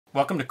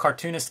Welcome to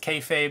Cartoonist,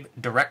 Kayfabe,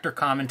 Director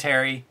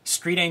Commentary,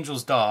 Street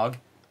Angel's Dog.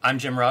 I'm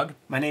Jim Rugg.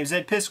 My name's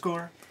Ed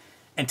Piscor.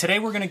 And today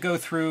we're going to go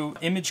through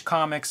Image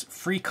Comics'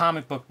 Free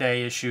Comic Book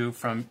Day issue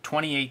from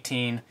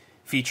 2018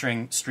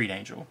 featuring Street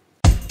Angel.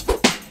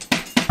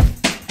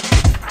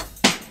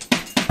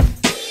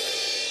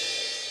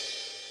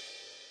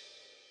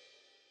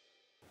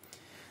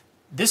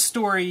 This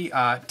story,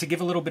 to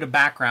give a little bit of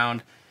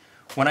background,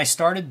 when I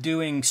started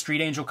doing Street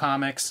Angel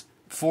comics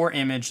for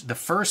Image, the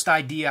first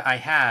idea I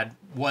had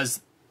was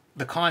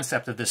the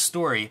concept of this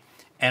story,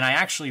 and I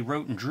actually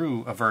wrote and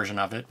drew a version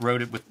of it,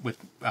 wrote it with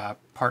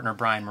partner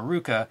Brian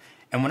Maruca,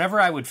 and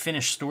whenever I would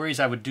finish stories,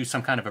 I would do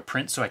some kind of a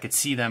print so I could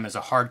see them as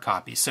a hard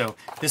copy. So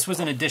this was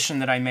an edition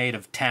that I made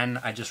of 10.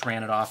 I just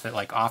ran it off at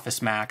like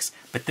Office Max,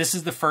 but this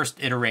is the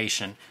first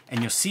iteration,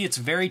 and you'll see it's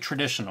very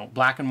traditional,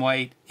 black and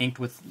white, inked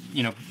with,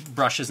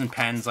 brushes and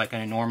pens like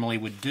I normally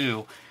would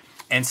do,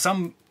 and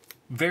some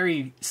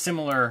very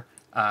similar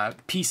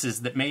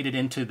pieces that made it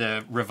into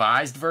the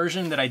revised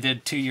version that I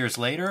did 2 years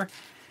later,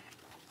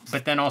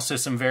 but then also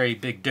some very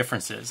big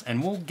differences.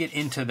 And we'll get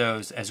into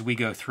those as we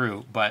go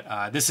through,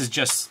 but this is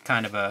just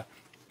kind of a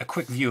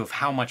quick view of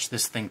how much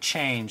this thing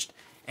changed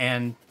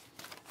and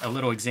a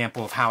little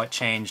example of how it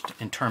changed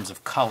in terms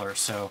of color.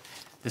 So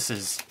this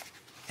is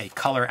a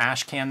color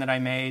ash can that I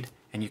made,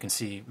 and you can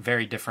see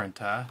very different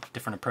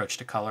approach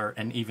to color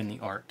and even the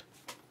art.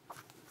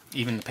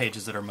 Even the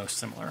pages that are most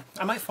similar.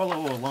 I might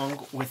follow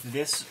along with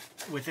this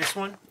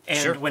one, and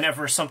sure.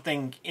 Whenever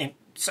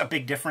a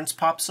big difference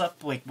pops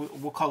up, like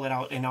we'll call it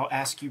out, and I'll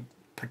ask you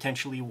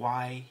potentially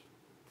why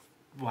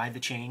the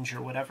change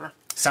or whatever.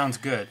 Sounds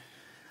good.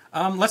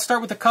 Let's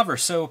start with the cover.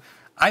 So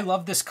I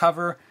love this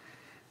cover.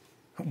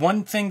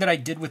 One thing that I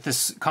did with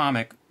this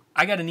comic,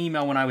 I got an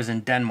email when I was in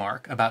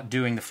Denmark about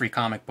doing the Free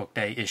Comic Book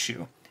Day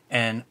issue,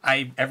 and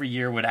I every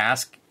year would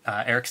ask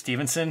Eric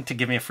Stevenson to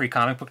give me a Free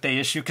Comic Book Day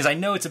issue, because I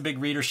know it's a big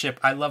readership.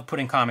 I love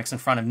putting comics in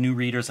front of new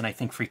readers, and I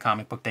think Free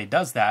Comic Book Day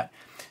does that.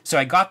 So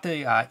I got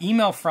the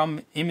email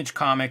from Image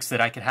Comics that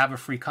I could have a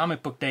Free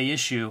Comic Book Day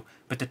issue,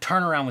 but the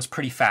turnaround was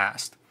pretty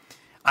fast.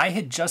 I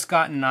had just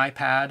gotten an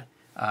iPad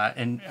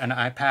and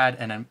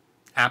an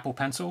Apple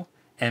Pencil,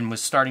 and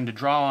was starting to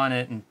draw on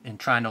it and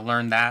trying to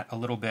learn that a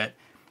little bit.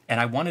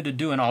 And I wanted to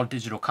do an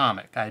all-digital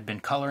comic. I had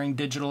been coloring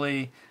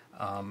digitally.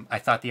 I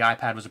thought the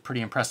iPad was a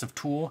pretty impressive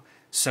tool.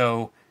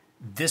 So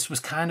this was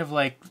kind of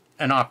like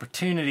an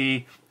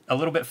opportunity, a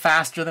little bit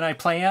faster than I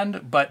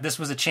planned, but this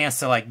was a chance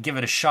to like give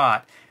it a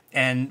shot.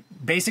 And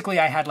basically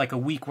I had like a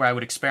week where I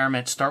would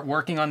experiment, start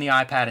working on the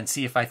iPad and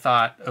see if I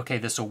thought, okay,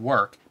 this will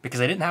work. Because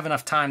I didn't have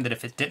enough time that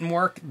if it didn't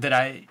work, that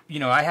I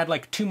had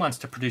like 2 months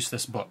to produce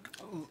this book.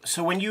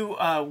 So when you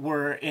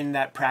were in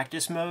that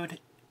practice mode,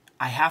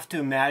 I have to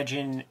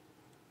imagine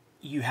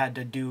you had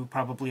to do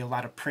probably a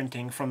lot of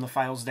printing from the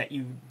files that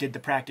you did the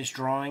practice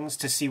drawings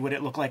to see what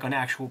it looked like on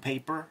actual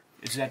paper.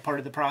 Is that part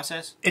of the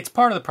process? It's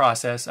part of the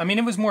process. I mean,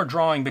 it was more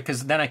drawing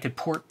because then I could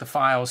port the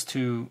files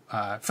to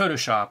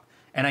Photoshop,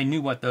 and I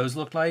knew what those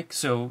looked like.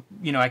 So,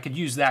 I could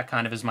use that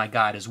kind of as my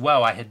guide as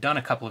well. I had done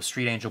a couple of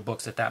Street Angel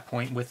books at that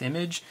point with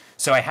Image,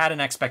 so I had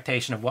an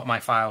expectation of what my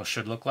files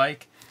should look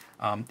like.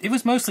 It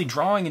was mostly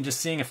drawing and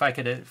just seeing if I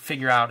could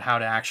figure out how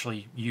to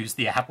actually use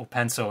the Apple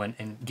Pencil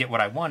and get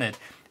what I wanted.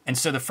 And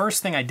so the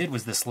first thing I did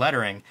was this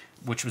lettering,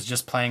 which was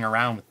just playing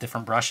around with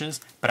different brushes,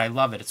 but I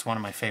love it. It's one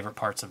of my favorite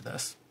parts of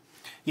this.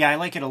 Yeah, I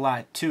like it a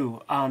lot,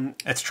 too.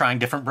 It's trying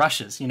different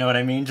brushes, you know what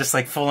I mean? Just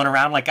like fooling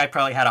around. Like I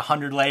probably had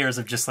 100 layers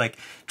of just like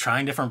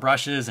trying different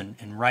brushes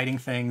and writing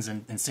things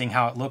and seeing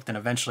how it looked. And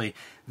eventually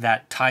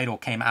that title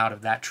came out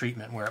of that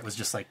treatment where it was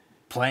just like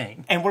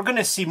playing. And we're going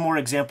to see more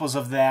examples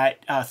of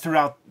that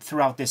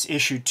throughout this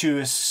issue,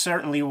 too,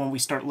 certainly when we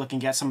start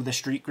looking at some of the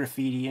street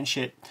graffiti and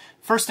shit.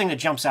 First thing that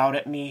jumps out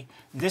at me,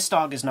 this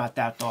dog is not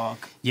that dog.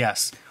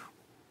 Yes.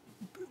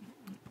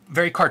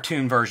 Very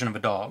cartoon version of a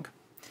dog.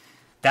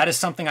 That is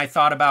something I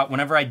thought about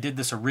whenever I did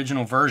this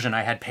original version.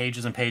 I had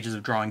pages and pages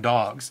of drawing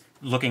dogs,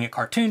 looking at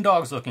cartoon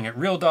dogs, looking at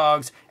real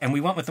dogs, and we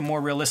went with a more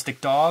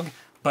realistic dog.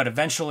 But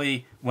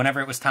eventually,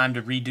 whenever it was time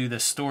to redo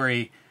this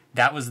story,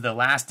 that was the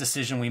last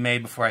decision we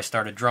made before I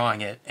started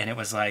drawing it. And it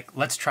was like,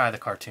 let's try the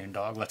cartoon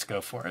dog. Let's go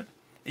for it.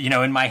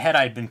 In my head,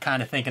 I'd been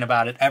kind of thinking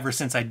about it ever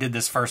since I did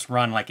this first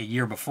run like a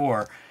year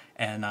before.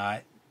 And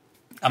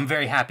I'm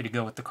very happy to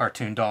go with the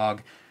cartoon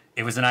dog.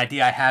 It was an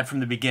idea I had from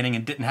the beginning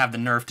and didn't have the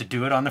nerve to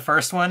do it on the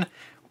first one,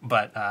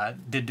 but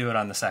did do it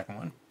on the second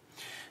one.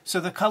 So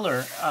the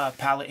color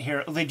palette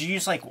here, did you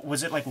use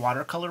was it like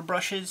watercolor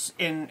brushes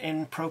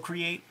in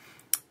Procreate?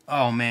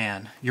 Oh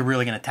man, you're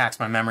really going to tax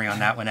my memory on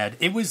that one, Ed.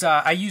 It was,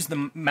 I used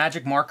the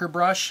magic marker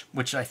brush,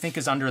 which I think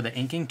is under the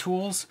inking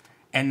tools,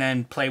 and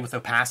then play with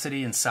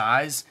opacity and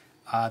size.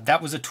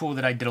 That was a tool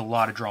that I did a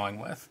lot of drawing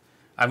with.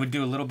 I would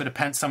do a little bit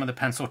of some of the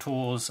pencil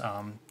tools,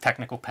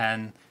 technical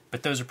pen,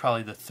 but those are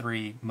probably the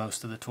three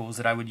most of the tools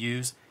that I would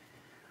use.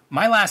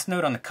 My last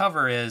note on the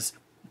cover is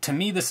to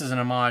me, this is an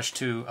homage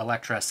to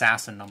Elektra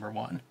Assassin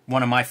 #1,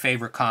 one of my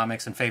favorite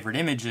comics and favorite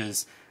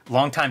images.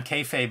 Longtime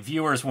Kayfabe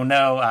viewers will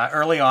know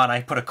early on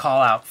I put a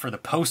call out for the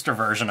poster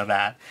version of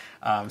that.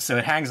 So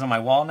it hangs on my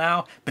wall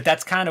now, but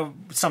that's kind of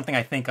something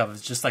I think of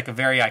as just like a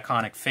very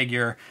iconic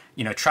figure.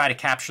 You know, try to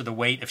capture the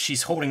weight. If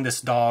she's holding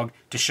this dog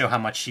to show how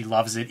much she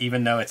loves it,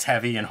 even though it's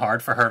heavy and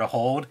hard for her to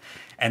hold.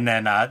 And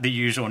then the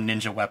usual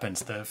ninja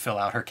weapons to fill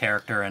out her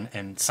character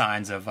and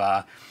signs of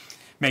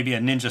maybe a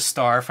ninja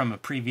star from a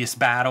previous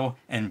battle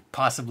and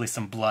possibly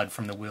some blood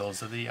from the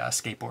wheels of the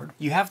skateboard.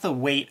 You have the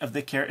weight of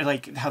the character,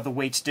 like how the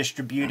weight's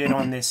distributed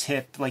on this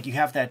hip. Like you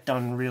have that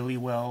done really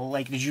well.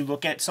 Like, did you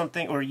look at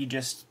something, or you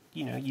just,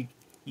 you know,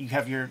 you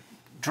have your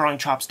drawing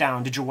chops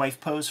down? Did your wife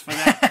pose for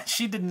that?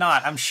 She did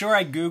not. I'm sure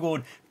I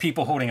Googled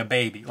people holding a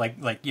baby,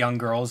 like young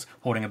girls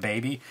holding a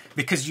baby,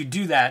 because you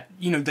do that,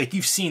 you know, like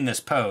you've seen this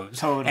pose.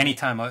 Totally.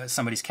 Anytime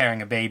somebody's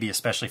carrying a baby,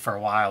 especially for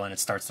a while, and it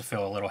starts to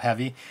feel a little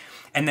heavy.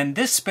 And then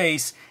this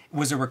space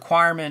was a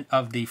requirement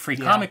of the Free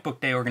Comic Book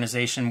Day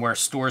organization where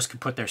stores could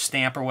put their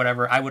stamp or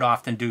whatever. I would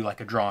often do like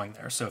a drawing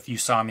there. So if you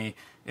saw me,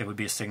 it would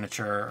be a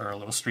signature or a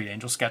little Street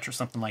Angel sketch or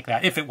something like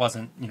that, if it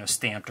wasn't, you know,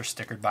 stamped or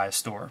stickered by a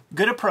store.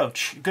 Good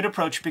approach,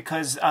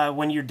 because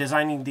when you're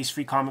designing these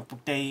Free Comic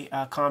Book Day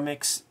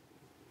comics,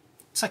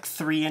 it's like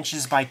 3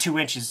 inches by 2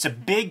 inches. It's a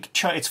big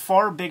chunk. It's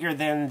far bigger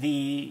than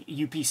the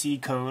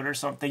UPC code or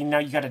something. Now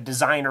you got to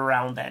design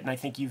around that, and I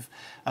think you've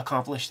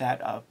accomplished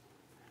that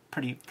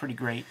pretty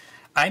great.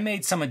 I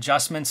made some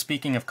adjustments,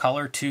 speaking of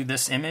color, to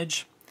this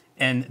image,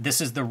 and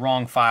this is the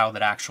wrong file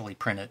that actually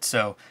printed.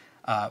 So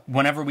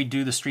whenever we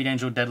do the Street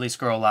Angel Deadliest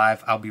Girl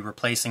Live, I'll be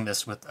replacing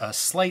this with a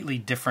slightly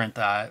different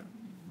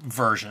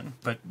version,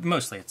 but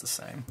mostly it's the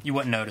same. You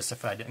wouldn't notice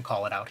if I didn't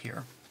call it out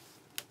here.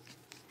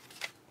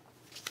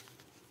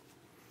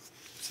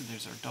 So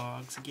there's our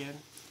dogs again.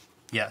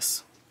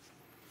 Yes.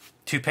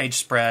 2-page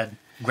spread.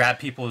 Grab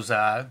people's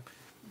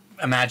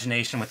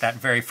imagination with that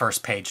very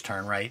first page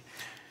turn, right?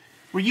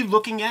 Were you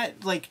looking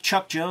at like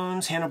Chuck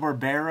Jones,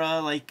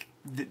 Hanna-Barbera, like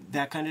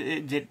that kind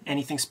of, did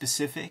anything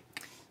specific?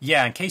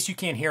 Yeah, in case you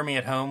can't hear me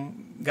at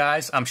home,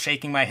 guys, I'm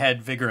shaking my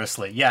head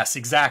vigorously. Yes,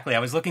 exactly. I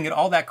was looking at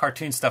all that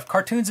cartoon stuff.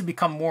 Cartoons have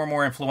become more and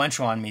more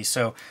influential on me,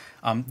 so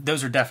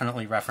those are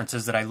definitely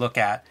references that I look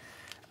at.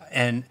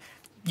 And,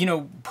 you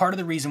know, part of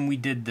the reason we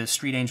did the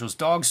Street Angel's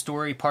dog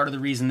story, part of the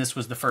reason this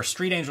was the first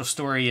Street Angel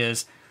story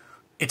is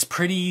it's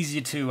pretty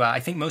easy to, I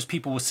think most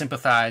people will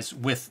sympathize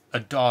with a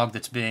dog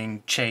that's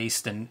being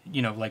chased, and,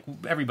 you know, like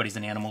everybody's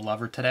an animal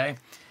lover today.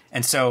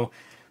 And so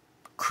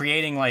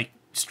creating like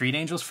Street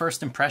Angel's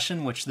first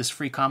impression, which this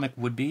free comic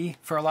would be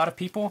for a lot of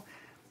people,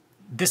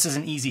 this is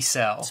an easy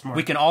sell. Smart.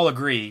 We can all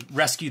agree,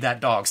 rescue that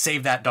dog,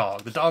 save that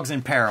dog, the dog's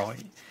in peril.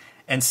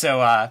 And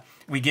so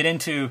we get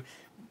into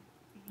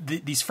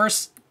these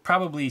first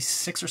probably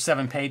 6 or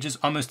 7 pages,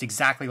 almost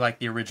exactly like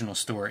the original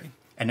story.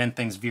 And then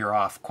things veer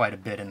off quite a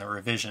bit in the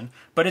revision.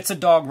 But it's a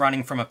dog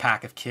running from a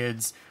pack of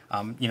kids,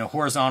 you know,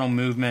 horizontal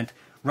movement,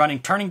 running,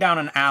 turning down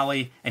an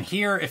alley. And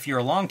here, if you're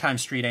a longtime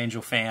Street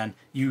Angel fan,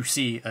 you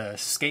see a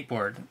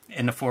skateboard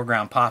in the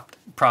foreground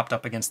propped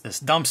up against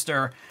this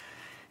dumpster.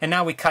 And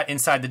now we cut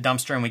inside the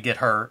dumpster and we get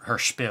her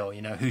spiel,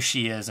 you know, who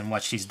she is and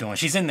what she's doing.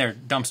 She's in there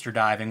dumpster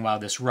diving while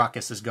this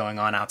ruckus is going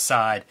on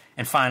outside.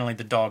 And finally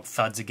the dog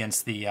thuds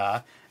against the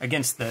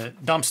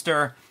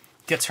dumpster,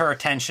 gets her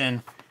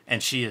attention,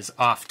 and she is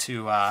off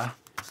to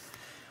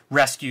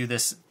rescue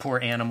this poor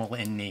animal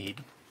in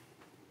need.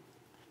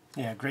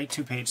 Yeah, great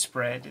 2-page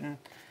spread, and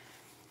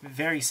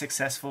very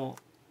successful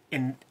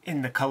in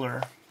the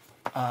color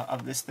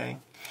of this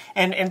thing.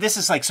 And this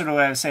is like sort of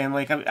what I was saying,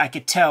 like I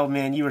could tell,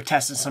 man, you were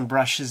testing some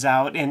brushes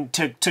out, and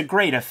to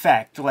great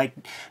effect. Like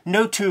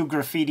no 2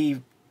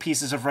 graffiti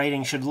pieces of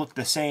writing should look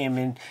the same,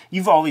 and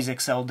you've always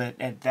excelled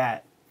at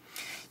that.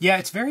 Yeah,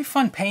 it's very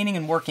fun painting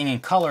and working in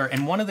color,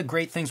 and one of the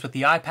great things with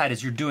the iPad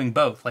is you're doing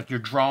both. Like you're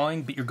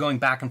drawing, but you're going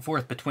back and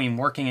forth between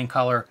working in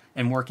color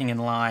and working in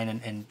line,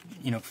 and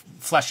you know,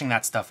 fleshing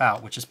that stuff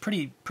out, which is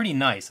pretty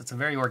nice. It's a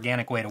very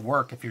organic way to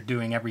work if you're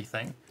doing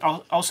everything.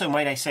 Also,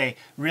 might I say,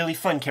 really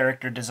fun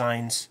character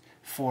designs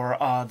for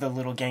the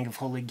little gang of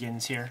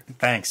hooligans here.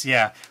 Thanks.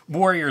 Yeah,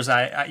 Warriors.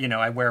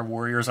 I wear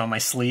Warriors on my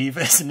sleeve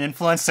as an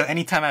influence. So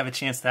anytime I have a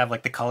chance to have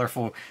like the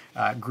colorful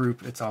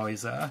group, it's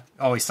always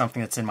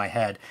something that's in my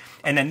head.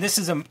 And then this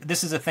is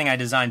a thing I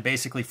designed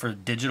basically for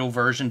digital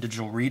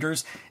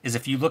readers. Is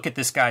if you look at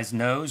this guy's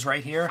nose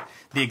right here,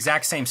 the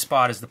exact same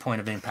spot is the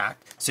point of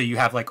impact. So you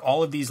have like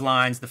all of these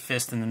lines, the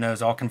fist and the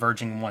nose, all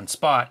converging in one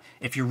spot.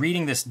 If you're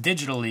reading this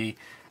digitally,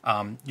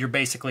 you're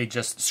basically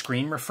just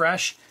screen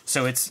refresh.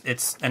 So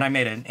it's and I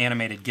made an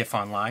animated GIF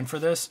online for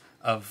this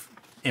of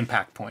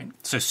impact point.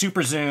 So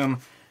super zoom,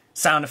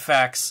 sound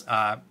effects,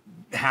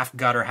 half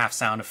gutter, half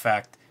sound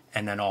effect,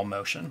 and then all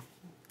motion.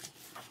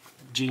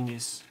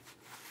 Genius.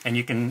 And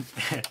you can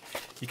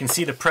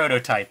see the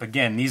prototype.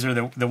 Again, these are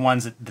the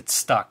ones that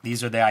stuck.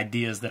 These are the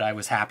ideas that I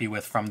was happy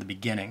with from the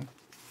beginning.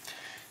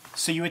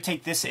 So you would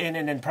take this in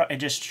and then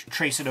just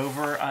trace it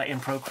over in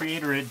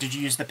Procreate, or did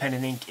you use the pen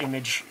and ink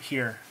image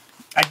here?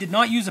 I did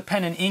not use a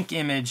pen and ink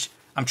image.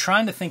 I'm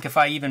trying to think if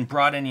I even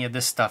brought any of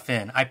this stuff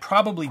in. I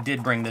probably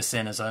did bring this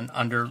in as an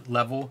under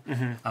level.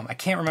 I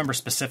can't remember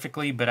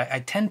specifically, but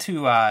I tend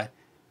to... I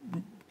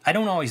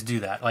don't always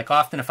do that. Like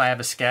often if I have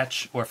a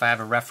sketch or if I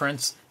have a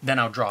reference, then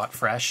I'll draw it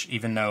fresh,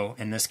 even though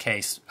in this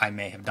case I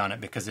may have done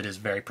it because it is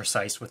very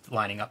precise with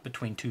lining up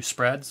between two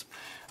spreads.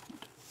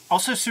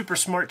 Also super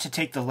smart to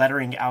take the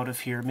lettering out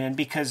of here, man,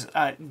 because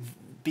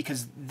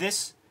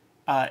this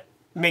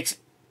makes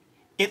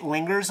it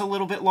lingers a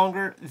little bit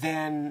longer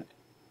than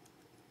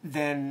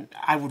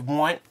I would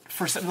want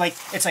for something. Like,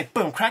 it's like,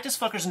 boom, crack this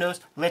fucker's nose,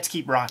 let's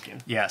keep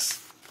rocking.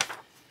 Yes.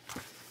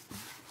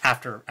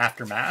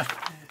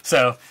 Aftermath.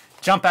 So,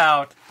 jump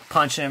out,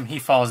 punch him, he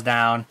falls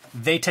down,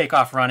 they take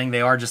off running,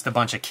 they are just a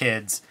bunch of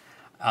kids.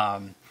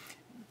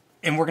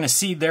 And we're going to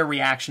see their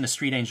reaction to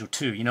Street Angel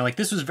 2. You know, like,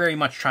 this was very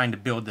much trying to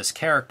build this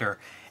character.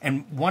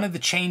 And one of the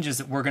changes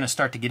that we're going to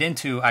start to get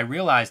into, I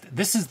realized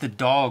this is the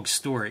dog's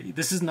story.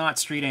 This is not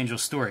Street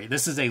Angel's story.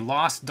 This is a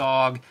lost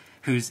dog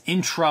who's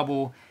in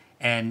trouble,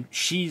 and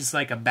she's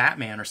like a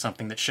Batman or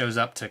something that shows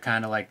up to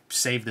kind of like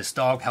save this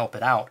dog, help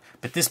it out.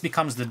 But this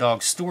becomes the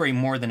dog's story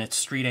more than it's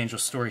Street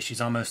Angel's story.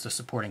 She's almost a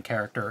supporting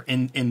character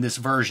in this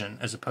version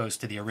as opposed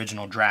to the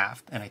original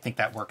draft. And I think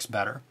that works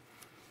better.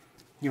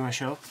 You want to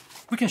show?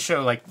 We can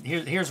show, like,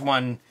 here's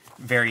one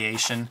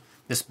variation.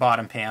 This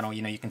bottom panel,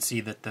 you know, you can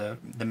see that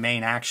the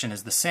main action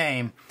is the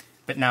same,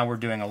 but now we're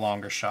doing a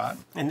longer shot.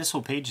 And this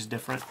whole page is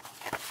different.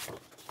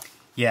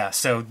 Yeah,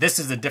 so this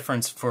is the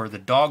difference for the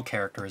dog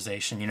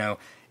characterization. You know,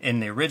 in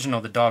the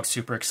original, the dog's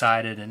super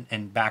excited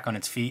and back on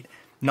its feet.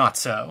 Not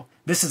so.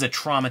 This is a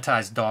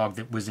traumatized dog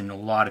that was in a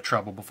lot of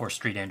trouble before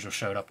Street Angel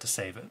showed up to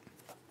save it.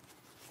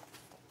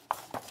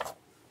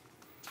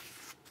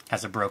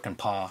 Has a broken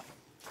paw.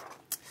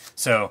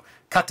 So,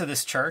 cut to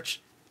this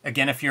church.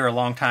 Again, if you're a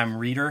longtime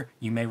reader,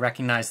 you may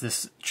recognize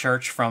this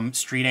church from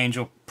Street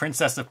Angel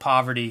Princess of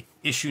Poverty,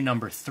 issue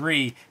number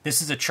 3.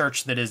 This is a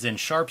church that is in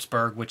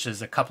Sharpsburg, which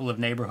is a couple of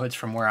neighborhoods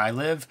from where I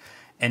live.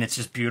 And it's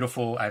just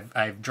beautiful.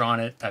 I've drawn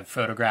it, I've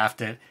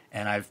photographed it,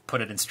 and I've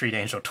put it in Street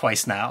Angel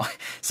twice now.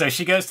 So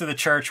she goes to the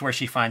church where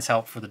she finds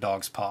help for the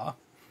dog's paw.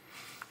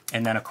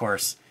 And then, of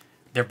course,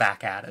 they're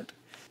back at it.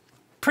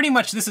 Pretty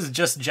much this is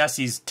just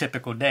Jessie's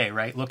typical day,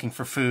 right? Looking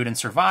for food and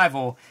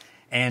survival.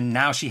 And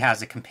now she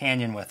has a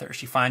companion with her.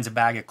 She finds a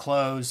bag of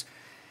clothes.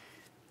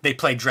 They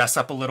play dress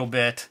up a little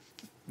bit.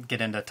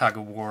 Get into tug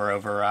of war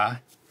over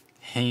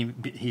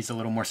he's a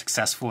little more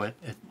successful at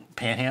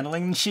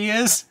panhandling than she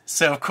is.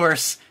 So, of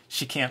course,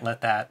 she can't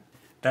let that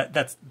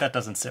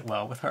doesn't sit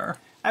well with her.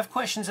 I have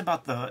questions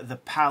about the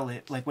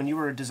palette. Like, when you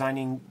were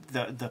designing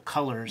the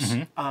colors,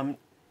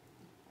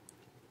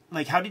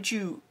 like, how did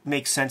you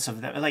make sense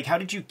of them? Like, how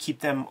did you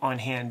keep them on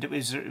hand?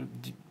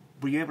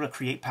 Were you able to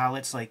create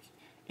palettes, like,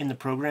 in the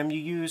program you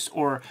used,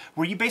 or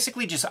were you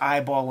basically just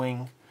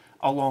eyeballing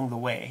along the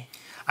way?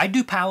 I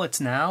do palettes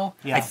now.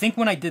 Yeah. I think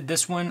when I did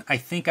this one, I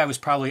think I was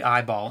probably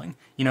eyeballing.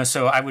 You know,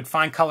 so I would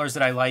find colors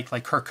that I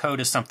like her coat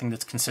is something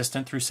that's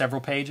consistent through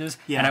several pages,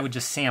 and I would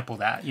just sample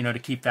that, you know, to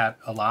keep that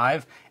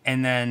alive.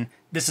 And then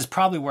this is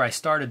probably where I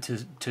started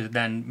to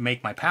then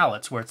make my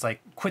palettes, where it's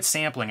like, quit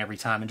sampling every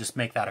time and just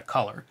make that a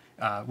color,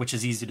 which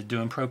is easy to do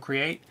in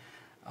Procreate.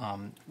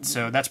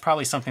 So that's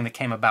probably something that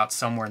came about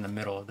somewhere in the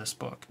middle of this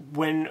book.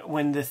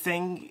 When the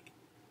thing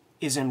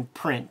is in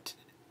print,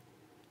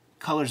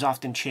 colors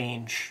often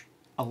change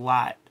a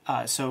lot.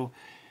 So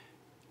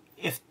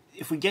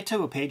if we get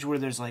to a page where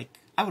there's like,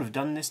 I would have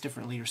done this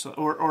differently,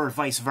 or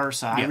vice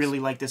versa. Yes. I really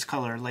like this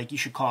color. Like, you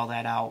should call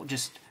that out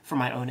just for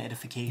my own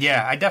edification.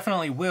 Yeah, I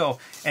definitely will.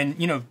 And,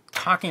 you know,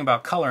 talking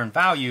about color and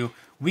value,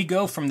 we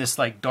go from this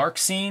like dark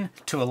scene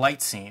to a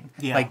light scene.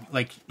 Yeah.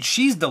 Like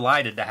she's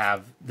delighted to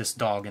have this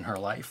dog in her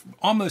life.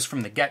 Almost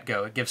from the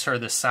get-go, it gives her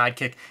this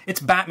sidekick. It's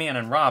Batman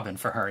and Robin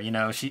for her, you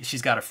know.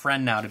 She's got a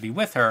friend now to be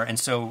with her, and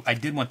so I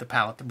did want the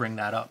palette to bring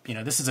that up. You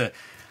know,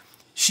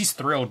 she's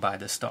thrilled by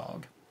this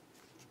dog.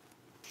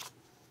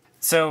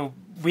 So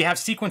we have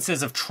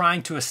sequences of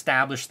trying to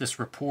establish this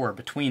rapport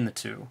between the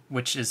two,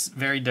 which is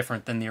very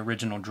different than the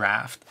original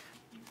draft.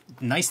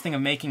 Nice thing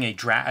of making a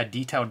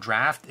detailed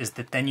draft is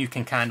that then you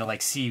can kind of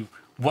like see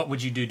what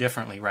would you do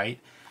differently, right?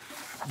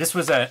 This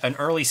was an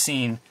early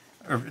scene,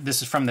 or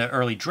this is from the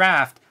early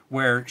draft,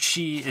 where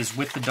she is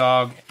with the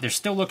dog. They're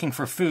still looking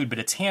for food, but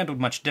it's handled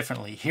much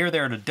differently. Here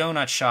they're at a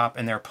donut shop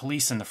and there are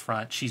police in the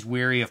front. She's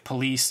weary of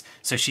police,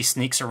 so she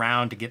sneaks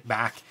around to get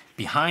back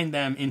behind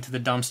them into the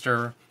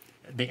dumpster,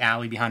 the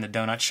alley behind the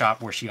donut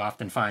shop where she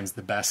often finds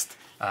the best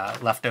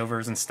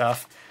leftovers and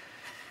stuff.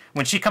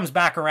 When she comes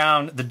back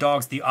around, the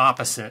dog's the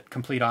opposite,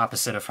 complete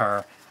opposite of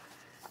her.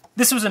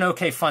 This was an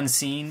okay, fun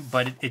scene,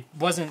 but it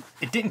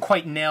didn't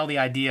quite nail the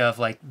idea of,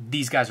 like,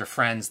 these guys are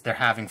friends, they're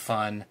having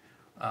fun,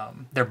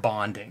 they're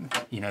bonding.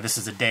 You know, this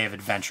is a day of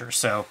adventure.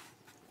 So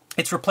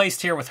it's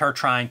replaced here with her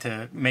trying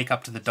to make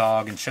up to the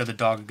dog and show the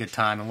dog a good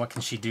time, and what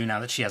can she do now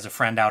that she has a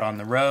friend out on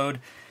the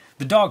road.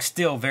 The dog's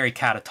still very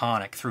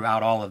catatonic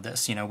throughout all of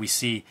this. You know, we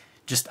see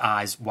just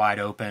eyes wide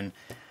open.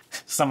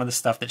 Some of the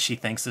stuff that she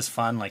thinks is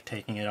fun, like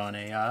taking it on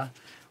a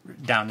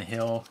down the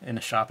hill in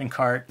a shopping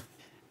cart.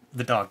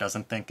 the dog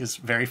doesn't think is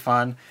very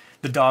fun.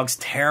 The dog's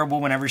terrible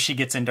whenever she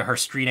gets into her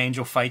street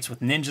angel fights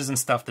with ninjas and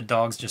stuff. The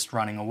dog's just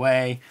running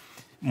away.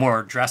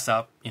 More dress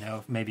up, you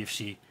know, maybe if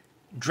she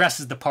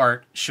dresses the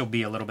part, she'll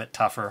be a little bit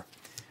tougher.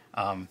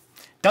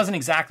 Doesn't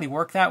exactly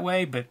work that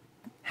way, but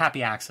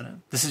happy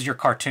accident. This is your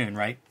cartoon,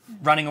 right?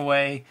 Running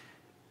away,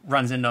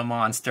 runs into a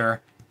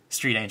monster,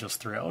 street angel's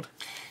thrilled.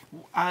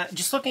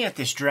 Just looking at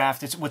this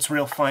draft, what's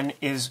real fun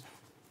is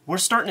we're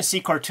starting to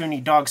see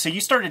cartoony dogs. So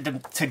you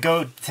started to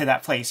go to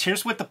that place.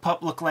 Here's what the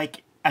pup looked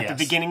like at the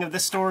beginning of the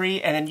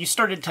story, and then you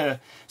started to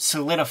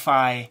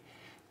solidify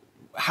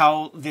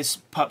how this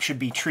pup should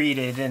be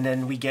treated, and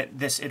then we get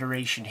this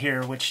iteration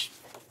here, which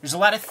there's a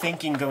lot of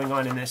thinking going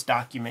on in this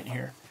document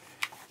here.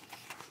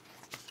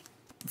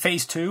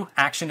 Phase 2,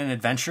 action and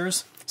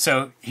adventures.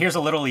 So here's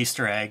a little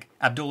Easter egg,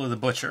 Abdullah the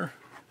Butcher.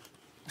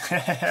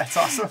 That's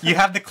awesome. You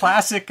have the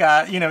classic,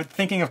 you know,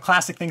 thinking of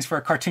classic things for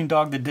a cartoon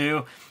dog to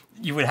do.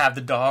 You would have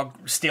the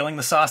dog stealing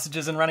the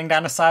sausages and running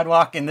down the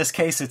sidewalk. In this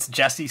case, it's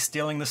Jessie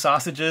stealing the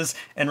sausages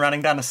and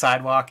running down the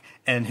sidewalk.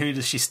 And who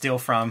does she steal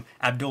from?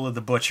 Abdullah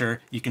the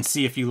Butcher. You can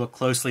see if you look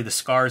closely the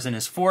scars in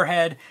his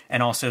forehead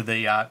and also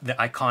the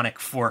iconic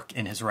fork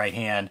in his right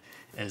hand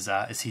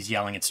as he's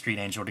yelling at Street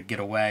Angel to get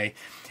away.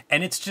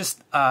 And it's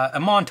just a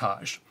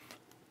montage.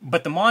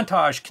 But the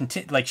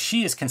montage, like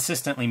she is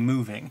consistently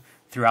moving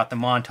throughout the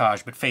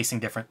montage, but facing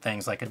different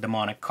things like a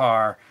demonic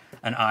car,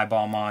 an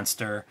eyeball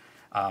monster,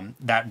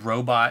 that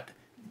robot.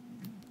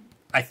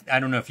 I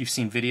don't know if you've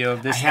seen video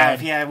of this. I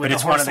have, yeah, with but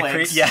it's the one horse of the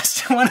legs.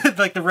 yes, one of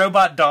like the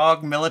robot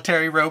dog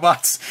military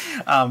robots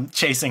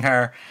chasing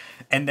her,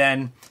 and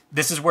then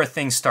this is where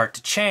things start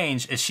to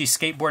change as she's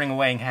skateboarding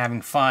away and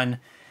having fun.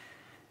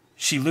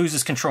 She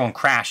loses control and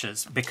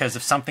crashes because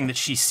of something that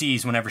she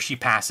sees whenever she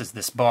passes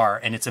this bar,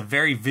 and it's a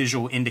very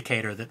visual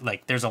indicator that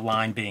like there's a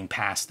line being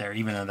passed there,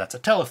 even though that's a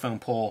telephone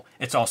pole.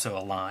 It's also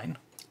a line.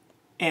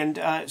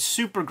 And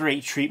super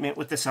great treatment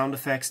with the sound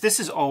effects. This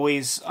is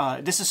always,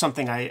 this is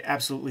something I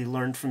absolutely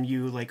learned from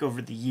you, like,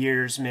 over the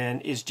years, man,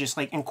 is just,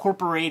 like,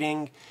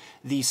 incorporating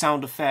the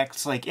sound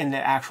effects, like, in the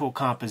actual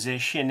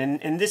composition.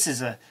 And this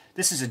is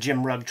a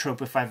Jim Rugg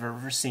trope if I've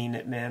ever seen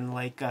it, man.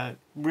 Like,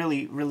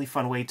 really, really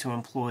fun way to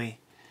employ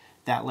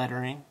that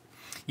lettering.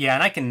 Yeah,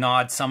 and I can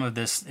nod some of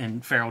this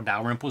in Farrell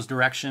Dalrymple's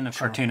direction, a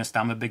Sure. cartoonist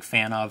I'm a big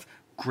fan of.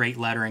 Great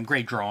lettering,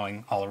 great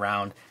drawing all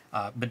around,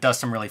 but does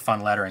some really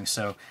fun lettering,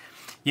 so...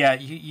 Yeah,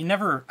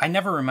 I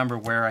never remember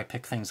where I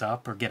pick things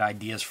up or get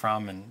ideas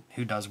from and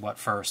who does what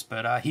first,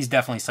 but he's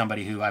definitely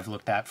somebody who I've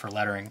looked at for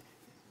lettering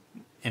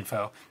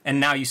info. And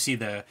now you see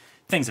the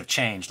things have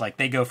changed. Like,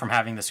 they go from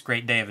having this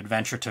great day of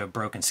adventure to a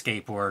broken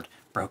skateboard,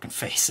 broken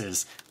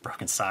faces,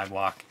 broken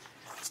sidewalk.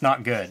 It's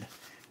not good.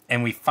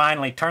 And we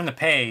finally turn the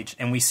page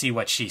and we see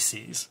what she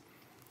sees.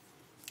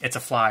 It's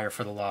a flyer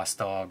for the lost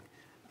dog.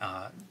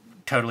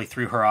 Totally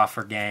threw her off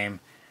her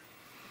game.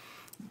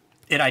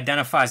 It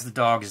identifies the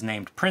dog as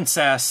named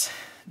Princess.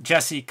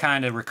 Jessie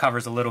kind of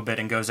recovers a little bit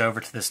and goes over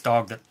to this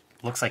dog that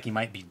looks like he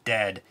might be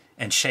dead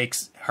and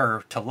shakes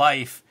her to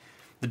life.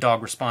 The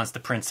dog responds to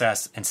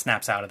Princess and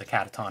snaps out of the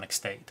catatonic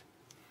state.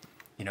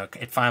 You know,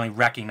 it finally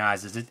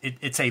recognizes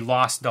it's a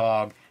lost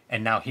dog,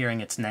 and now hearing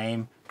its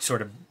name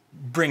sort of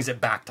brings it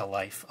back to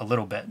life a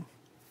little bit.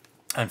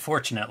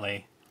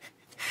 Unfortunately,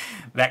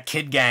 that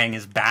kid gang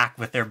is back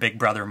with their big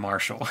brother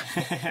Marshall.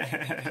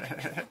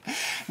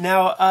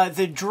 Now,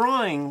 the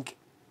drawing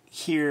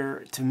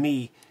here, to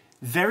me,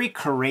 very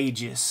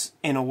courageous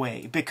in a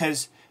way,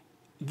 because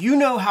you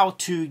know how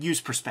to use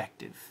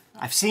perspective.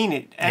 I've seen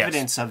it,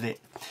 evidence of it.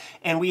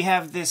 And we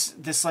have this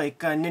like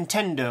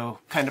Nintendo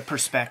kind of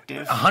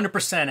perspective.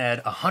 100%,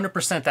 Ed.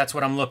 100% that's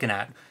what I'm looking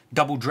at.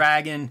 Double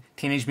Dragon,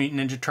 Teenage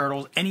Mutant Ninja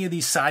Turtles, any of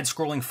these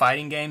side-scrolling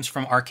fighting games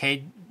from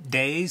arcade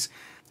days.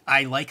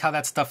 I like how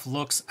that stuff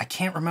looks. I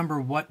can't remember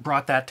what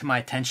brought that to my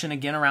attention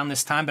again around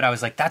this time, but I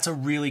was like, that's a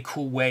really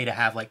cool way to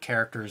have like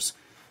characters,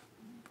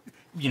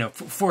 you know,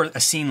 for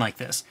a scene like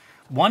this.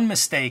 One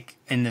mistake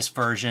in this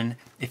version,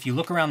 if you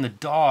look around the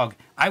dog,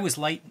 I was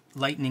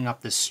lightening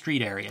up this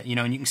street area, you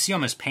know, and you can see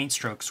almost paint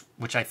strokes,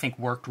 which I think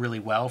worked really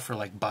well for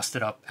like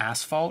busted up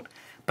asphalt.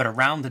 But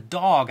around the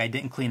dog, I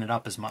didn't clean it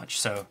up as much,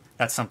 so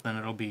that's something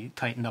that'll be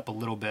tightened up a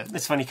little bit.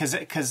 It's funny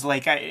because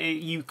like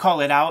you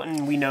call it out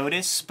and we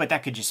notice, but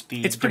that could just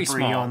be it's pretty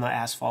debris small on the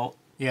asphalt.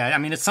 Yeah, I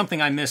mean, it's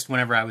something I missed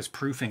whenever I was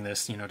proofing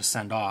this, you know, to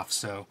send off.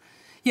 So,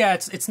 yeah,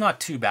 it's not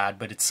too bad,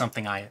 but it's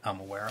something I'm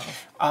aware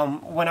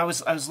of. When I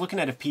was looking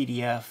at a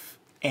PDF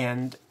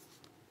and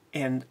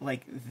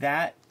like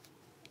that,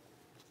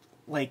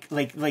 like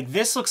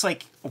this looks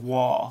like a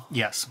wall.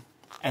 Yes.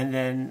 And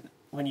then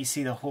when you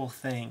see the whole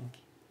thing,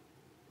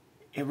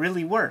 it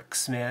really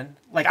works, man.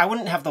 Like, I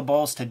wouldn't have the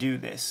balls to do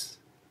this.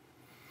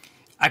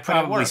 I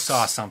probably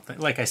saw something.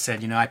 Like I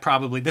said, you know,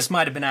 this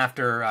might have been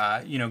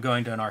after, you know,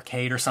 going to an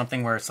arcade or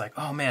something where it's like,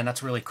 oh man,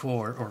 that's really cool.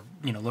 Or,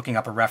 you know, looking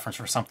up a reference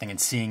for something and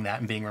seeing that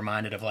and being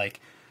reminded of like,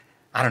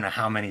 I don't know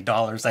how many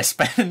dollars I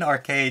spent in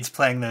arcades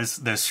playing those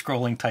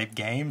scrolling type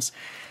games.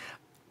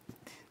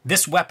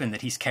 This weapon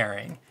that he's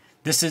carrying,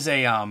 this is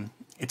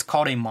it's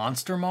called a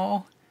monster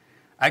maul.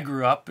 I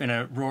grew up in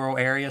a rural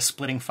area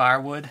splitting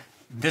firewood.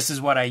 This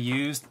is what I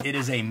used. It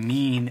is a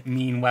mean,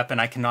 mean weapon.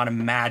 I cannot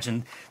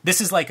imagine.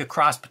 This is like a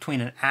cross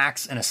between an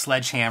axe and a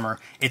sledgehammer.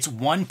 It's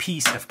one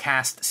piece of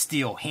cast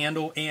steel,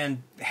 handle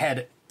and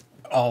head,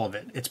 all of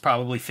it. It's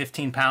probably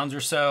 15 pounds or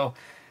so.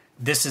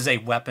 This is a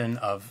weapon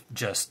of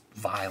just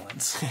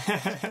violence.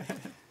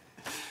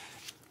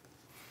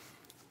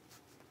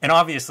 And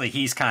obviously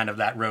he's kind of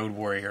that road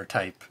warrior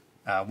type.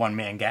 Half one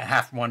man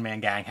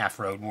gang, half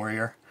road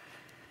warrior.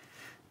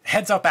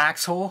 Heads up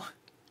axe hole.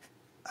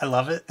 I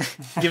love it.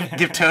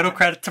 Give total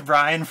credit to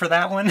Brian for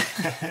that one.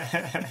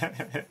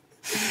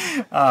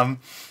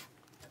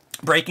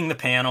 Breaking the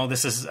panel.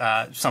 This is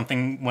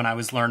something when I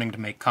was learning to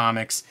make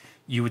comics,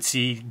 you would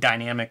see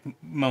dynamic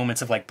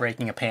moments of like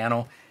breaking a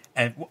panel,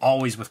 and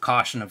always with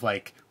caution of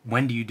like,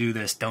 when do you do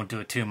this? Don't do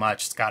it too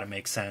much. It's got to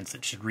make sense.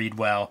 It should read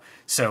well.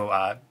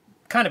 So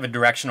kind of a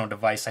directional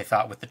device, I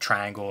thought, with the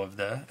triangle of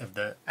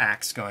the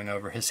axe going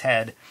over his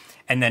head,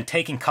 and then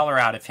taking color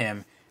out of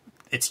him.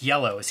 It's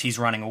yellow as he's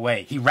running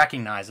away. He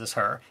recognizes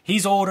her.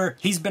 He's older.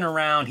 He's been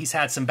around. He's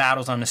had some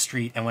battles on the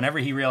street. And whenever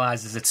he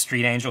realizes it's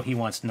Street Angel, he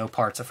wants no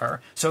parts of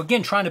her. So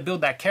again, trying to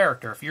build that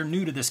character. If you're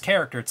new to this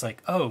character, it's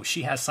like, oh,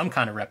 she has some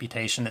kind of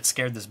reputation that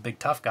scared this big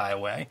tough guy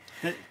away.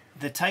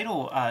 The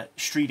title,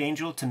 Street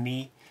Angel, to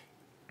me,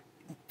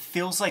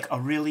 feels like a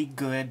really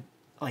good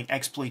like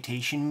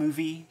exploitation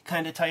movie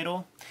kind of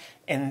title.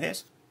 And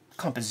this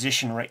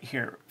composition right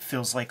here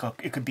feels like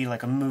it could be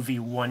like a movie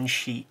one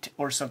sheet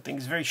or something.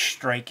 It's very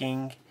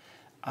striking,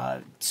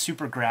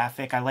 super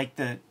graphic. I like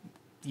the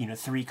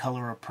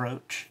 3-color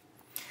approach.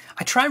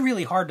 I try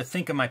really hard to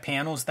think of my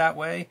panels that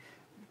way,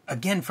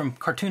 again from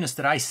cartoonists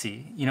that I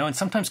see, and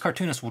sometimes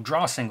cartoonists will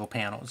draw single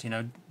panels.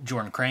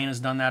 Jordan Crane has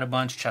done that a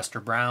bunch, Chester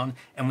Brown,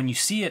 and when you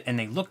see it and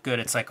they look good,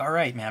 it's like, all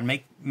right, man,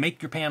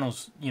 make your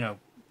panels,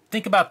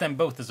 think about them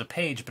both as a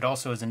page but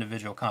also as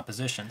individual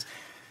compositions.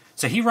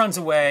 So he runs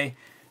away,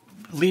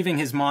 leaving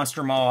his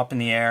monster maul up in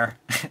the air,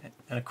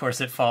 and of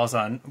course it falls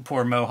on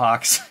poor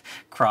Mohawk's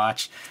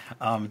crotch.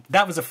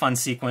 That was a fun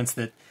sequence.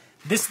 That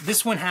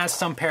this one has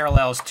some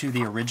parallels to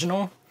the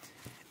original,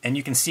 and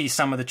you can see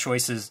some of the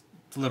choices,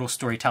 little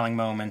storytelling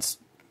moments,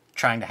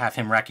 trying to have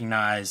him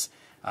recognize,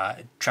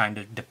 trying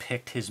to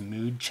depict his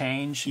mood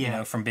change.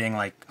 From being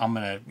like,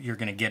 you're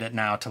gonna get it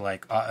now, to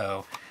like,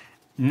 uh-oh.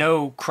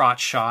 No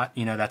crotch shot.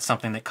 That's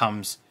something that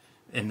comes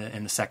in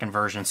the second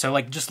version. So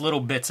like just little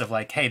bits of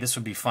like, hey, this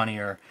would be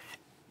funnier.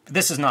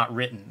 This is not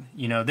written,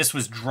 this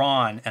was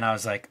drawn, and I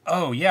was like,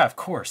 oh yeah, of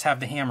course, have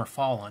the hammer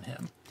fall on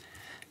him.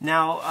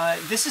 Now,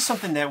 this is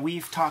something that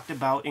we've talked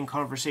about in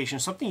conversation,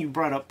 something you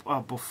brought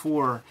up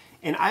before,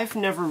 and I've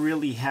never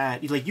really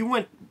had, like,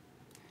 you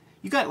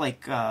got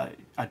like a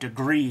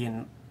degree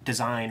in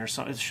design or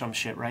some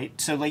shit, right?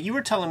 So like you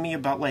were telling me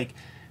about like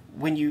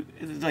when you,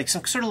 like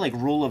some sort of like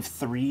rule of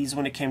threes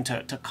when it came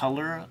to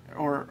color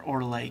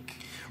or like...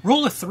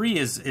 Rule of three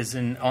is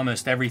in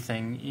almost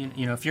everything.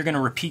 If you're going to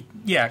repeat,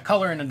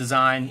 color in a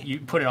design, you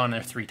put it on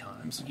there 3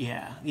 times.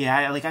 Yeah.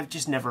 I've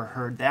just never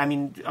heard that. I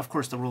mean, of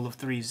course, the rule of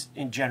threes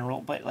in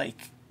general, but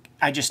like,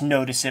 I just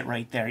notice it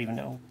right there, even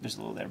though there's a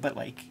little there. But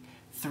like,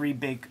 3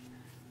 big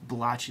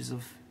blotches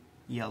of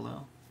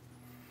yellow,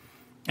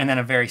 and then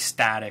a very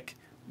static.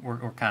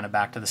 We're kind of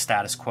back to the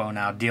status quo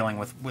now, dealing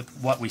with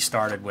what we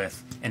started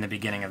with in the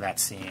beginning of that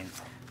scene.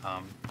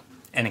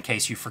 And in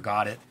case you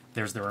forgot it,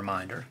 there's the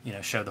reminder,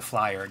 show the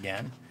flyer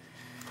again.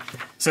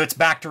 So it's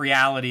back to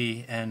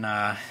reality,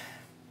 and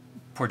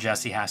poor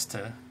Jesse has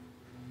to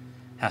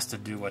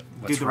do what's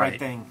do the right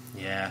thing.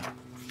 Yeah.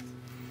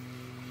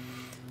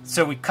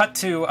 So we cut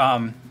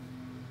to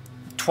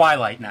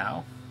Twilight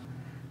now.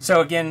 So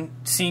again,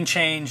 scene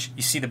change.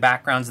 You see the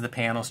backgrounds of the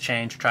panels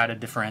change. Try to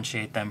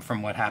differentiate them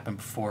from what happened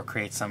before.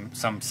 Create some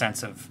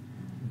sense of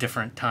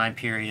different time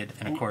period,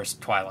 and of course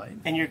Twilight.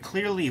 And you're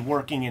clearly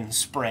working in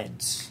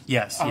spreads.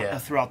 Yes,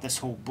 throughout this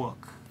whole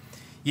book.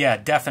 Yeah,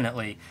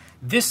 definitely.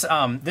 This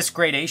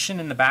gradation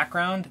in the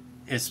background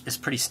is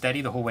pretty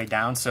steady the whole way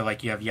down. So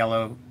like you have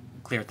yellow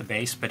clear at the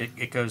base, but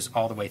it goes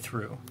all the way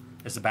through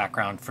as the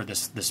background for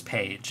this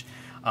page.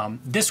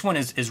 This one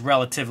is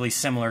relatively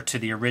similar to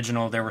the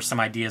original. There were some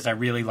ideas I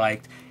really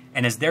liked,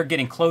 and as they're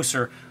getting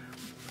closer,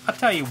 I'll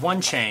tell you one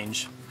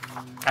change.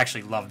 I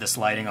actually love this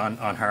lighting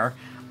on her.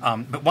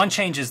 But one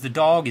change is the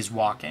dog is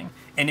walking.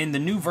 And in the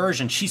new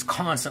version, she's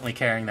constantly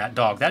carrying that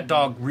dog. That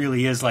dog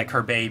really is like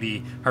her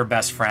baby, her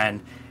best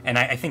friend. And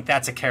I think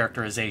that's a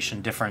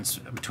characterization difference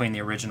between the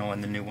original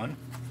and the new one.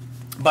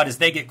 But as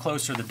they get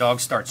closer, the dog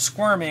starts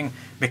squirming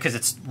because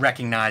it's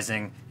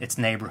recognizing its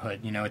neighborhood.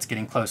 It's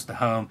getting close to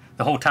home.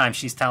 The whole time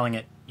she's telling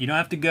it, you don't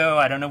have to go.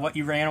 I don't know what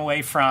you ran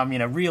away from.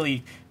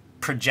 Really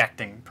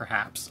projecting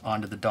perhaps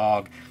onto the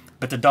dog.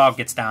 But the dog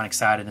gets down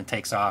excited and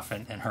takes off,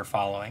 and her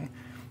following.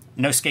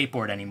 No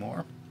skateboard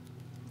anymore.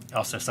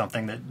 Also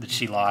something that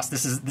she lost.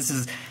 This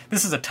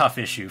is a tough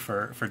issue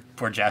for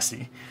poor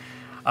Jesse.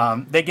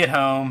 They get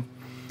home.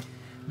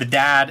 The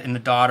dad and the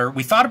daughter.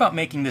 We thought about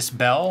making this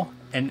Belle,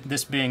 and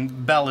this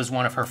being Belle is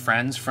one of her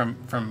friends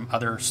from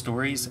other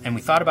stories, and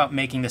we thought about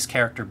making this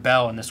character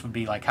Belle, and this would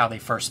be like how they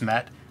first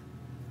met.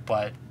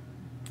 but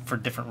for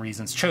different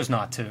reasons chose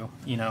not to,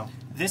 you know.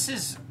 This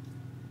is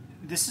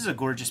a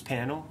gorgeous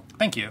panel.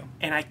 Thank you.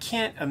 And I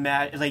can't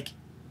imagine, like,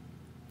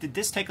 did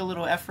this take a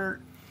little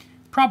effort?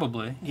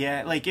 Probably.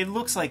 Yeah, like, it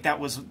looks like that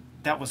was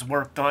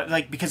worked on,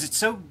 like, because it's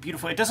so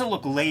beautiful. It doesn't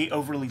look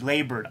overly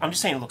labored. I'm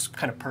just saying it looks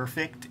kind of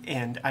perfect,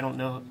 and I don't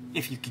know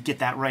if you could get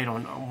that right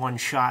on one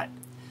shot.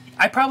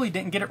 I probably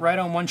didn't get it right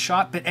on one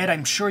shot, but Ed,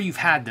 I'm sure you've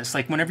had this.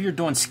 Like, whenever you're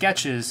doing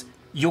sketches,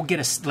 you'll get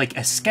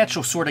a sketch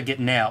will sort of get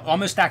nailed,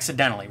 almost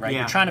accidentally, right?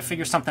 Yeah. You're trying to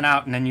figure something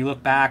out, and then you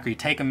look back, or you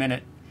take a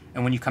minute,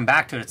 and when you come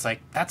back to it, it's like,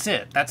 that's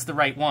it. That's the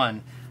right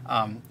one.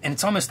 And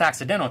it's almost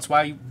accidental. It's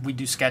why we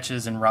do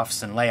sketches and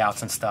roughs and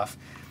layouts and stuff.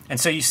 And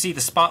so you see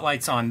the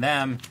spotlight's on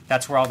them.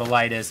 That's where all the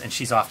light is, and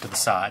she's off to the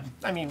side.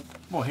 I mean,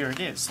 well, here it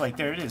is. Like,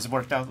 there it is. It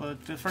worked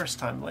out the first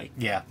time. Like,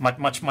 yeah,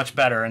 much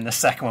better in the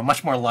second one.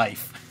 Much more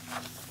life.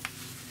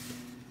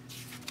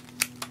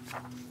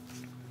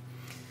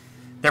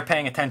 They're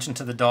paying attention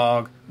to the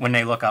dog. When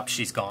they look up,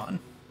 she's gone.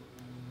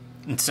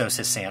 And so's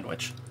his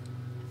sandwich.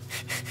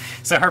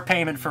 So her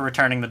payment for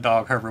returning the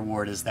dog, her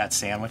reward is that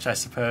sandwich, I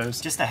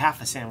suppose. just a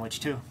half a sandwich,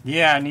 too.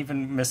 Yeah, and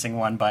even missing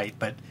one bite.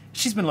 But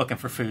she's been looking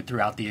for food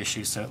throughout the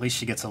issue, so at least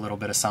she gets a little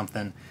bit of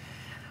something.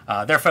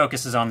 Their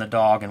focus is on the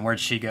dog, and where'd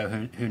she go,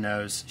 who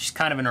knows. She's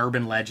kind of an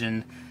urban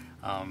legend,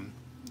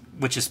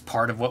 which is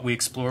part of what we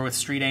explore with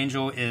Street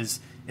Angel. Is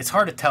it's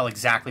hard to tell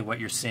exactly what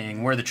you're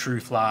seeing, where the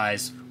truth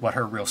lies, what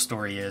her real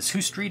story is,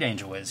 who Street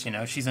Angel is. You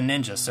know, she's a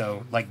ninja,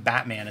 so like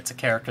Batman, it's a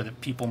character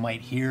that people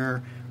might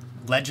hear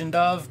legend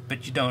of,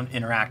 but you don't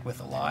interact with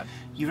a lot.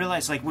 You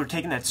realize, like, we're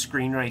taking that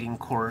screenwriting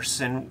course,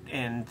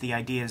 and the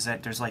idea is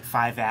that there's like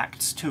 5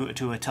 acts to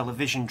a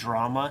television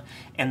drama,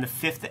 and the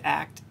 5th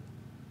act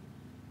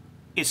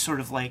is sort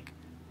of like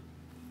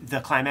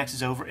the climax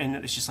is over, and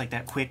it's just like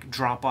that quick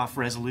drop-off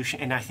resolution,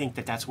 and I think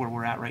that's where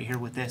we're at right here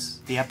with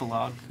this, the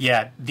epilogue.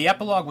 Yeah, the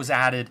epilogue was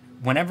added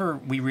whenever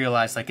we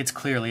realized, like, it's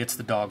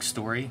the dog's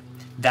story.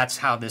 That's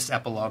how this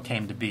epilogue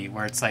came to be,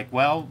 where it's like,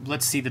 well,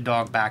 let's see the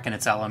dog back in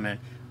its element,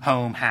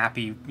 home,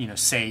 happy, you know,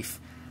 safe,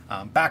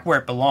 back where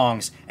it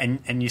belongs,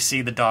 and you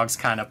see the dog's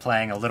kind of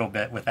playing a little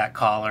bit with that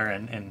collar,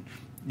 and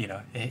you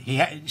know,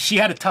 she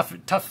had a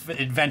tough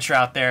adventure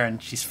out there,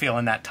 and she's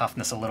feeling that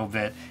toughness a little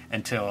bit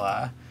until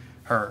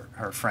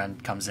her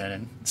friend comes in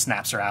and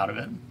snaps her out of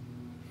it.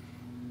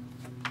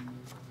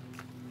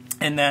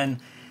 And then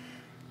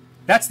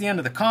that's the end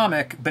of the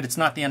comic, but it's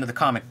not the end of the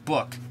comic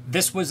book.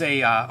 This was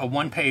a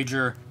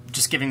one-pager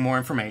just giving more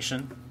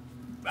information.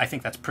 I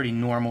think that's pretty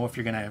normal if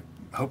you're going to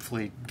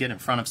hopefully get in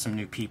front of some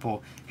new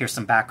people. Here's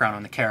some background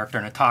on the character,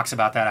 and it talks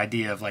about that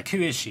idea of, like, who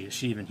is she? Is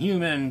she even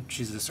human?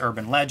 She's this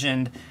urban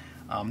legend.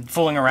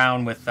 Fooling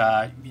around with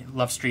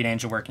Love Street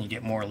Angel work, and you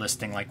get more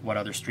listing, like what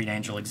other Street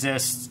Angel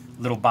exists,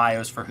 little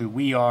bios for who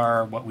we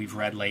are, what we've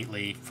read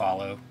lately,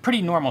 follow.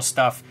 Pretty normal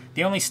stuff.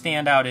 The only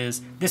standout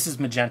is this is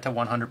magenta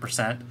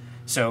 100%.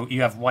 So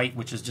you have white,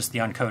 which is just the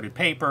uncoded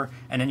paper,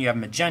 and then you have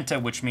magenta,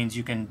 which means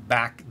you can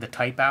back the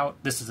type out.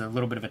 This is a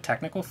little bit of a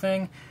technical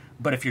thing,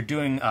 but if you're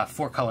doing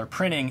 4-color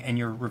printing and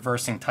you're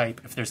reversing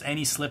type, if there's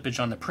any slippage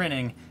on the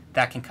printing,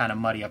 that can kind of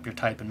muddy up your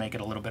type and make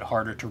it a little bit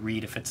harder to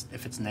read. If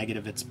it's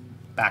negative, it's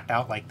backed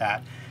out like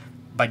that.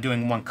 By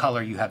doing one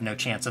color, you have no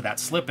chance of that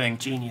slipping.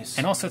 Genius.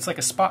 And also, it's like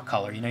a spot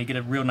color. You know, you get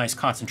a real nice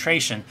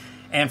concentration.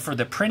 And for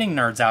the printing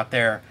nerds out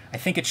there, I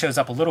think it shows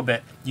up a little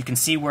bit. You can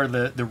see where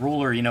the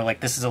ruler, you know, like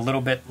this is a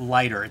little bit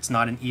lighter. It's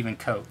not an even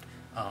coat.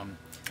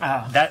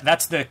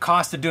 That's the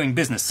cost of doing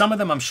business. Some of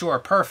them, I'm sure, are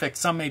perfect.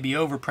 Some may be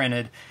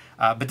overprinted.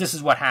 But this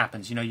is what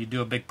happens. You know, you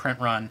do a big print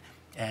run,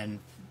 and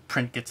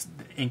ink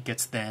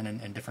gets thin,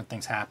 and different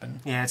things happen.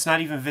 Yeah, it's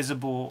not even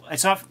visible.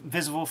 It's not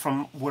visible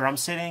from where I'm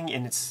sitting,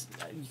 and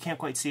you can't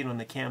quite see it on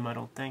the cam, I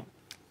don't think.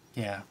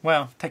 Yeah,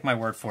 well, take my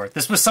word for it.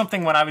 This was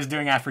something when I was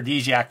doing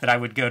Aphrodisiac that I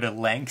would go to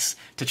lengths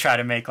to try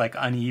to make like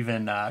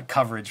uneven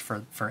coverage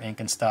for ink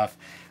and stuff.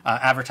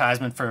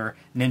 Advertisement for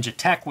Ninja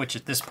Tech, which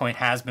at this point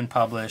has been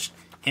published.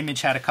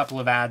 Image had a couple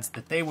of ads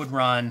that they would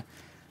run.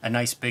 A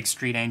nice big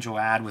Street Angel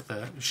ad with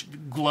a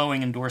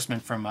glowing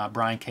endorsement from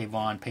Brian K.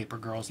 Vaughan, Paper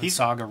Girls, and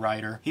Saga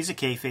writer. He's a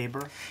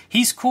Kayfaber.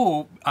 He's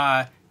cool.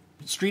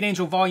 Street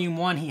Angel Volume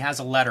 1, he has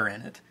a letter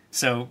in it.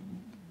 So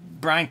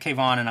Brian K.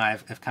 Vaughan and I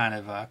have kind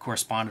of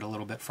corresponded a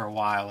little bit for a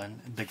while, and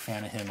a big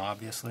fan of him,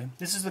 obviously.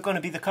 This is going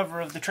to be the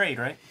cover of the trade,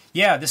 right?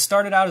 Yeah, this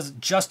started out as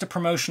just a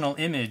promotional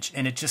image,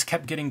 and it just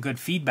kept getting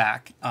good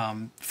feedback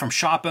from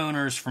shop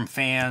owners, from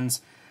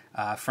fans,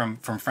 from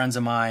friends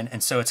of mine,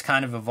 and so it's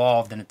kind of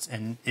evolved,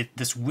 and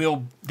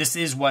this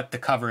is what the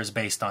cover is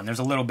based on. There's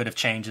a little bit of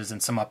changes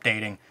and some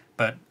updating,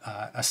 but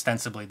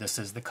ostensibly this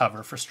is the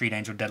cover for Street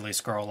Angel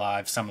Deadliest Girl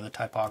Alive. Some of the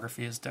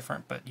typography is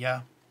different, but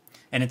yeah.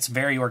 And it's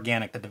very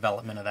organic, the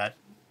development of that.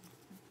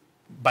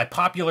 By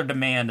popular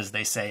demand, as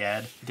they say,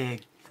 Ed.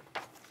 Dig.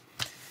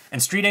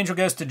 And Street Angel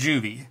Goes to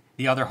Juvie,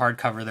 the other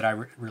hardcover that I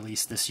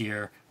released this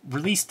year.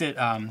 Released it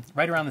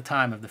right around the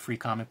time of the Free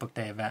Comic Book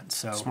Day event.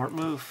 So smart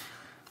move.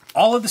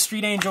 All of the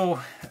Street Angel,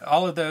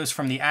 all of those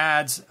from the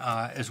ads,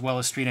 as well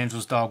as Street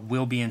Angel's dog,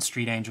 will be in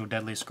Street Angel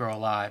Deadliest Girl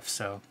Alive.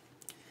 So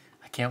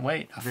I can't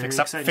wait. I'll Very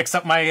fix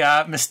up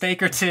my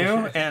mistake or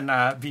two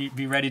and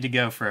be ready to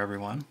go for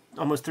everyone.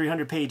 Almost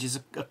 300 pages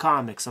of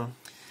comics, huh?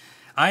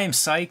 I am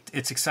psyched.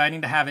 It's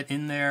exciting to have it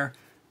in there.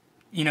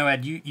 You know,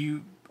 Ed,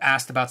 you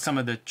asked about some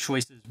of the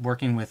choices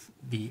working with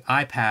the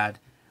iPad.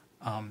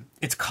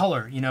 It's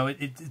color. You know,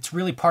 it's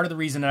really part of the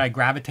reason that I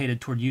gravitated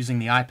toward using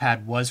the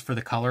iPad was for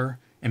the color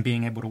and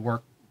being able to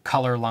work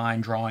color,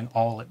 line, drawing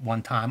all at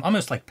one time.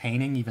 Almost like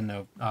painting, even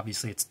though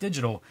obviously it's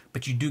digital,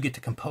 but you do get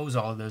to compose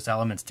all of those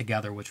elements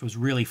together, which was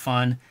really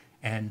fun.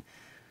 And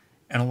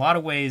in a lot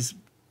of ways,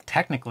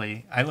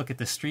 technically, I look at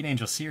the Street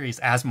Angel series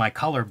as my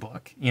color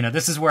book. You know,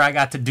 this is where I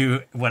got to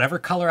do whatever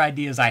color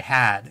ideas I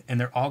had, and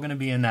they're all going to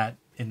be in that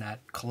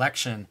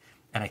collection.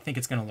 And I think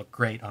it's going to look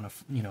great on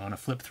a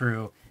flip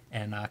through.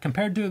 And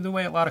compared to the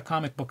way a lot of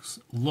comic books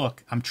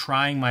look, I'm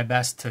trying my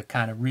best to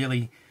kind of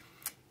really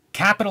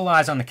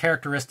capitalize on the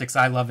characteristics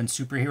I love in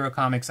superhero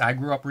comics I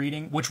grew up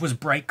reading, which was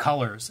bright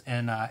colors,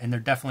 and they're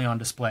definitely on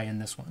display in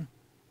this one.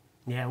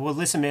 Yeah, well,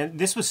 listen, man,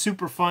 this was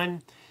super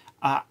fun.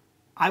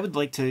 I would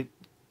like to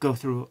go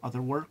through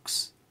other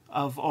works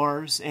of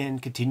ours and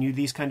continue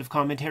these kind of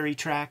commentary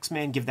tracks,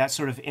 man, give that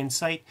sort of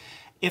insight,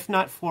 if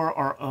not for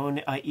our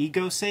own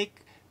ego's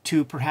sake,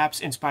 to perhaps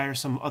inspire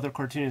some other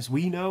cartoonists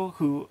we know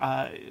who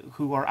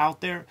are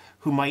out there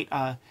who might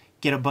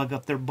get a bug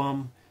up their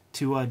bum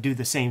to do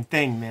the same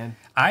thing, man.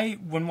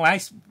 When I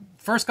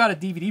first got a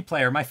DVD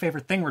player, my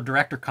favorite thing were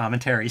director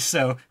commentaries,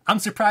 so I'm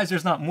surprised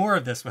there's not more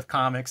of this with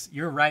comics.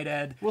 You're right,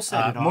 Ed. We'll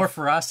set it off. More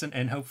for us,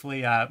 and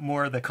hopefully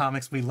more of the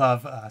comics we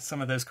love.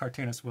 Some of those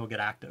cartoonists will get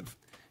active.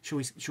 Should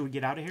we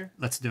get out of here?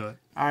 Let's do it.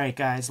 All right,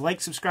 guys.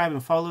 Like, subscribe,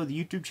 and follow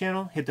the YouTube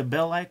channel. Hit the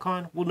bell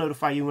icon. We'll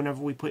notify you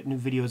whenever we put new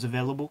videos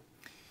available.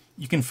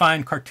 You can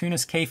find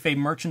Cartoonist Kayfabe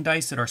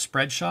merchandise at our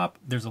spread shop.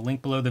 There's a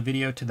link below the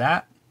video to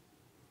that.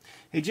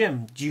 Hey,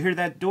 Jim, did you hear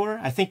that door?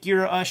 I think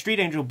your Street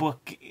Angel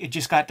book, it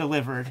just got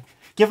delivered.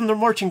 Give them their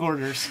marching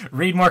orders.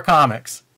 Read more comics.